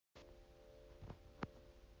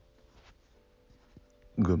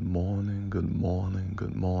Good morning, good morning,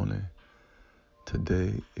 good morning.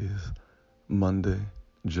 Today is Monday,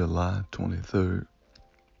 July 23rd,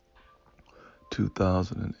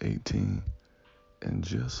 2018. And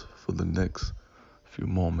just for the next few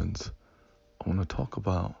moments, I want to talk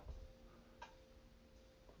about,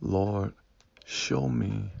 Lord, show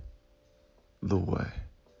me the way.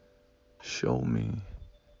 Show me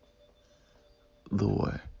the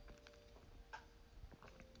way.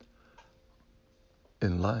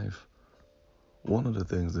 In life, one of the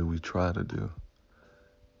things that we try to do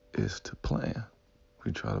is to plan.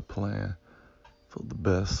 We try to plan for the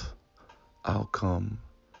best outcome,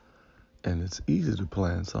 and it's easy to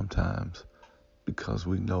plan sometimes because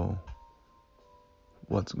we know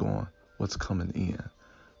what's coming in.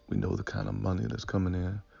 We know the kind of money that's coming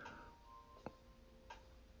in.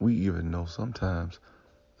 We even know sometimes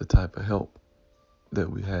the type of help that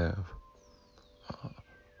we have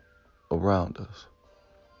around us.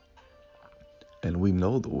 And we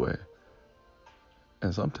know the way.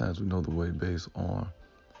 And sometimes we know the way based on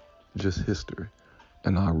just history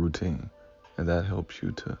and our routine. And that helps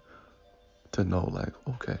you to know, like,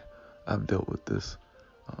 okay, I've dealt with this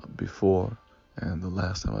before, and the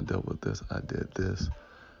last time I dealt with this, I did this,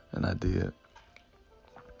 and I did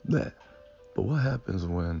that. But what happens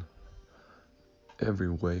when every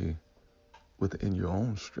way within your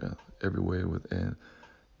own strength, every way within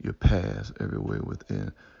your past, every way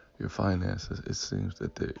within your finances, it seems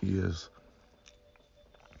that there is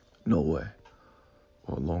no way?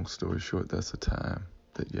 Well, long story short, that's the time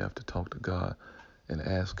that you have to talk to God and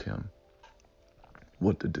ask Him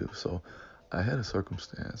what to do. So I had a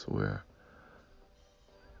circumstance where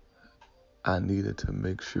I needed to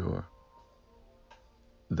make sure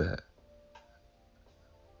that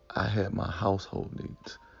I had my household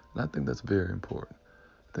needs. And I think that's very important.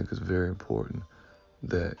 I think it's very important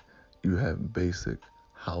that you have basic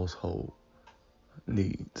household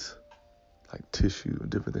needs, like tissue and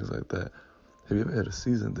different things like that. Have you ever had a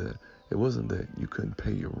season that it wasn't that you couldn't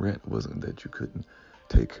pay your rent, it wasn't that you couldn't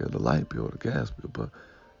take care of the light bill or the gas bill, but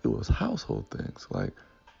it was household things. Like,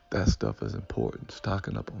 that stuff is important,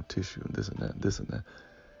 stocking up on tissue and this and that, this and that,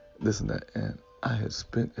 this and that. And I had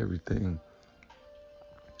spent everything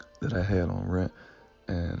that I had on rent,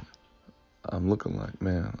 and I'm looking like,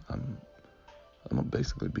 man, I'm gonna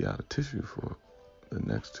basically be out of tissue for the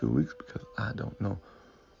next 2 weeks because I don't know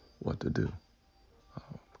what to do.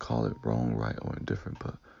 Call it wrong, right, or indifferent,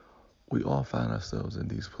 but we all find ourselves in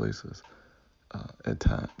these places at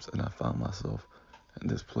times, and I found myself in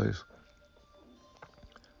this place.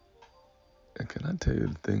 And can I tell you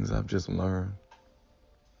the things I've just learned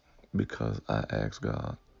because I asked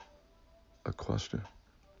God a question?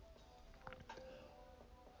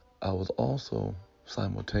 I was also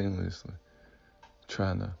simultaneously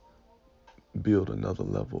trying to build another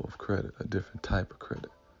level of credit, a different type of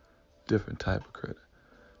credit.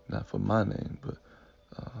 Not for my name, but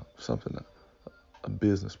a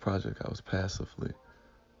business project I was passively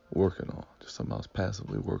working on,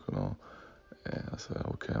 And I said,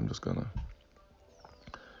 okay, I'm just gonna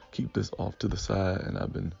keep this off to the side, and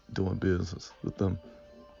I've been doing business with them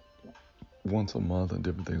once a month and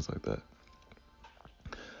different things like that.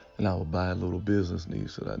 And I would buy little business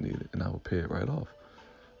needs that I needed, and I would pay it right off.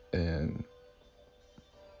 And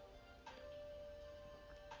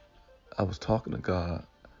I was talking to God,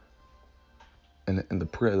 and the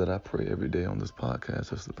prayer that I pray every day on this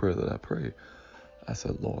podcast is the prayer that I pray. I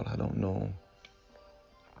said, Lord, I don't know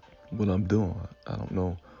what I'm doing. I don't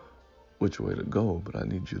know which way to go, but I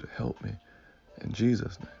need you to help me. In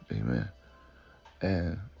Jesus' name, amen.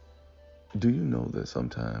 And do you know that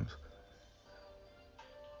sometimes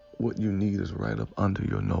what you need is right up under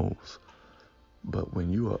your nose, but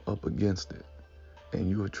when you are up against it and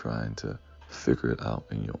you are trying to figure it out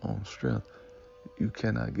in your own strength, you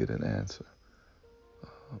cannot get an answer.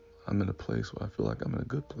 I'm in a place where I feel like I'm in a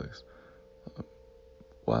good place.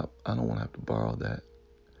 Well, I don't want to have to borrow that.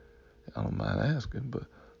 I don't mind asking, but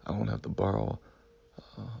I don't have to borrow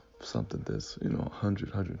something that's,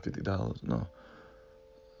 $100, $150. No.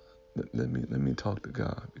 Let me talk to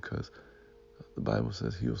God, because the Bible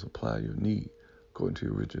says He'll supply your need according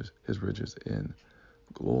to His riches in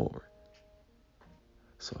glory.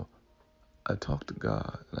 So I talked to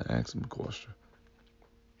God and I asked Him a question.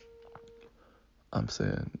 I'm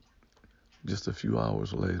saying just a few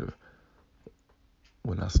hours later,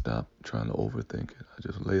 when I stopped trying to overthink it, I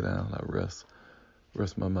just lay down, I rest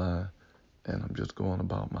my mind, and I'm just going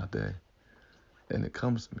about my day. And it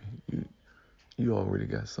comes to me, you already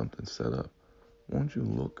got something set up. Won't you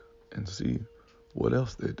look and see what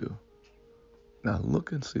else they do? Now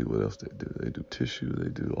look and see what else they do. They do tissue, they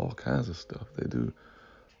do all kinds of stuff. They do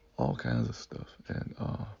all kinds of stuff. And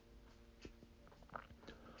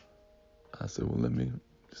I said, well, let me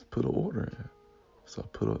just put an order in. So I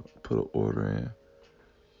put an order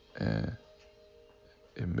in, and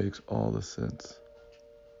it makes all the sense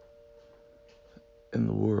in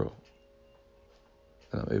the world.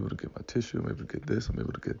 And I'm able to get my tissue, I'm able to get this, I'm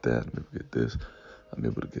able to get that, I'm able to get this, I'm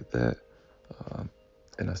able to get that.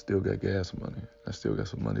 And I still got gas money. I still got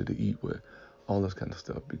some money to eat with, all this kind of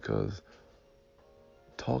stuff. Because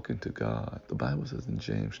talking to God, the Bible says in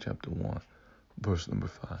James chapter 1, verse number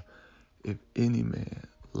 5, if any man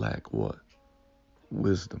lack what?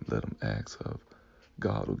 Wisdom, let him ask of.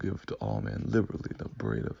 God will give to all men liberally, the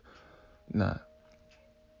upbraid of not.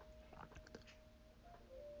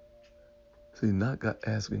 See, not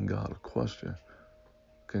asking God a question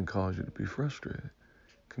can cause you to be frustrated,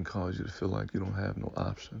 can cause you to feel like you don't have no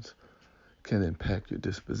options, can impact your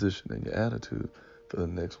disposition and your attitude for the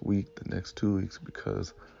next week, the next 2 weeks,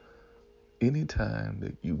 because anytime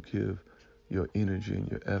that you give your energy and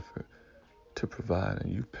your effort to provide,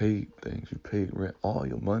 and you paid things, you paid rent, all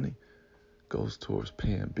your money goes towards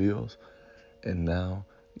paying bills, and now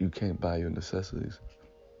you can't buy your necessities,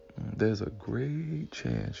 there's a great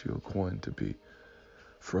chance you're going to be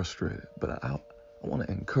frustrated. But I want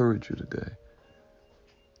to encourage you today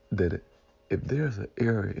that if there's an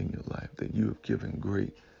area in your life that you have given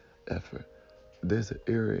great effort, there's an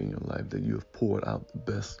area in your life that you have poured out the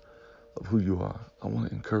best of who you are, I want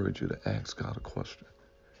to encourage you to ask God a question.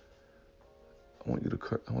 I want to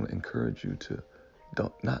encourage you to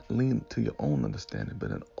not lean to your own understanding,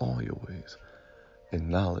 but in all your ways,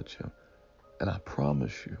 acknowledge Him. And I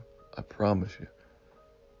promise you,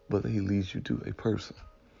 whether He leads you to a person,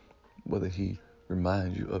 whether He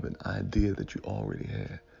reminds you of an idea that you already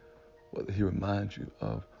had, whether He reminds you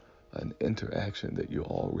of an interaction that you're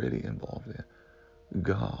already involved in,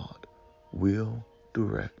 God will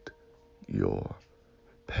direct your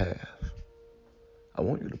path. I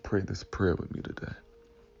want you to pray this prayer with me today.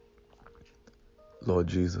 Lord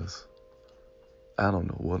Jesus, I don't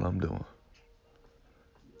know what I'm doing.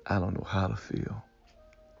 I don't know how to feel.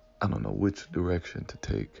 I don't know which direction to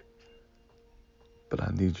take. But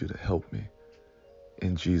I need you to help me.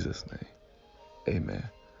 In Jesus' name, amen.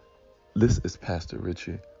 This is Pastor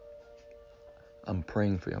Richie. I'm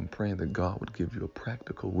praying for you. I'm praying that God would give you a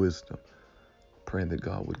practical wisdom. Praying that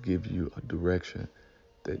God would give you a direction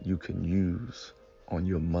that you can use on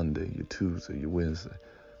your Monday, your Tuesday, your Wednesday.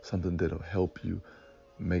 Something that'll help you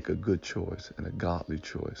make a good choice and a godly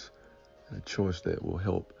choice. And a choice that will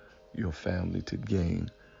help your family to gain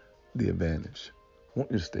the advantage. I want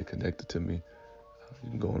you to stay connected to me. You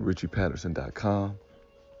can go on RichiePatterson.com.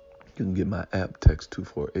 You can get my app, text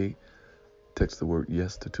 248. Text the word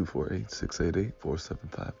yes to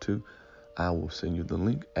 248-688-4752. I will send you the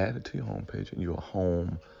link, add it to your homepage, and you are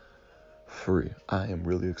home free. I am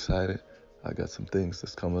really excited. I got some things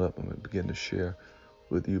that's coming up I'm going to begin to share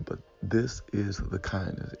with you, but this is the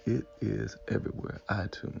kindness. It is everywhere.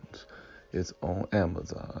 iTunes. It's on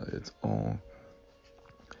Amazon. It's on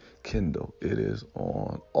Kindle. It is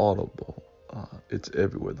on Audible. It's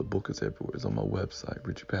everywhere. The book is everywhere. It's on my website,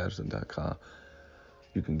 RichiePatterson.com.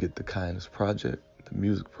 You can get the Kindness Project, the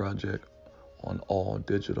music project, on all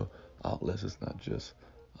digital outlets. It's not just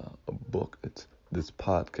a book. It's this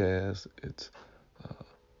podcast. It's a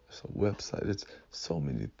website. It's so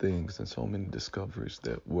many things and so many discoveries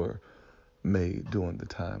that were made during the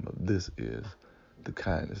time of This Is the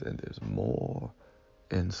Kindness, and there's more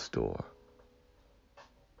in store.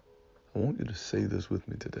 I want you to say this with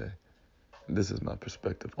me today. This is my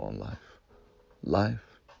perspective on life.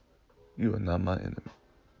 Life, you are not my enemy.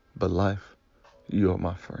 But life, you are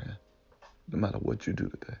my friend. No matter what you do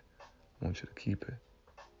today, I want you to keep it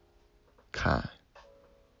kind.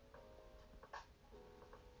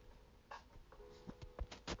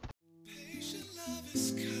 Patient love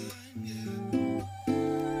is kind, yeah.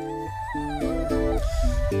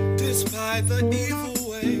 Despite the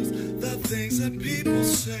evil ways, the things that people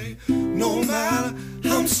say, no matter,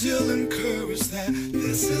 I'm still encouraged that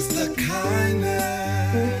this is the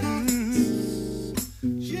kindness.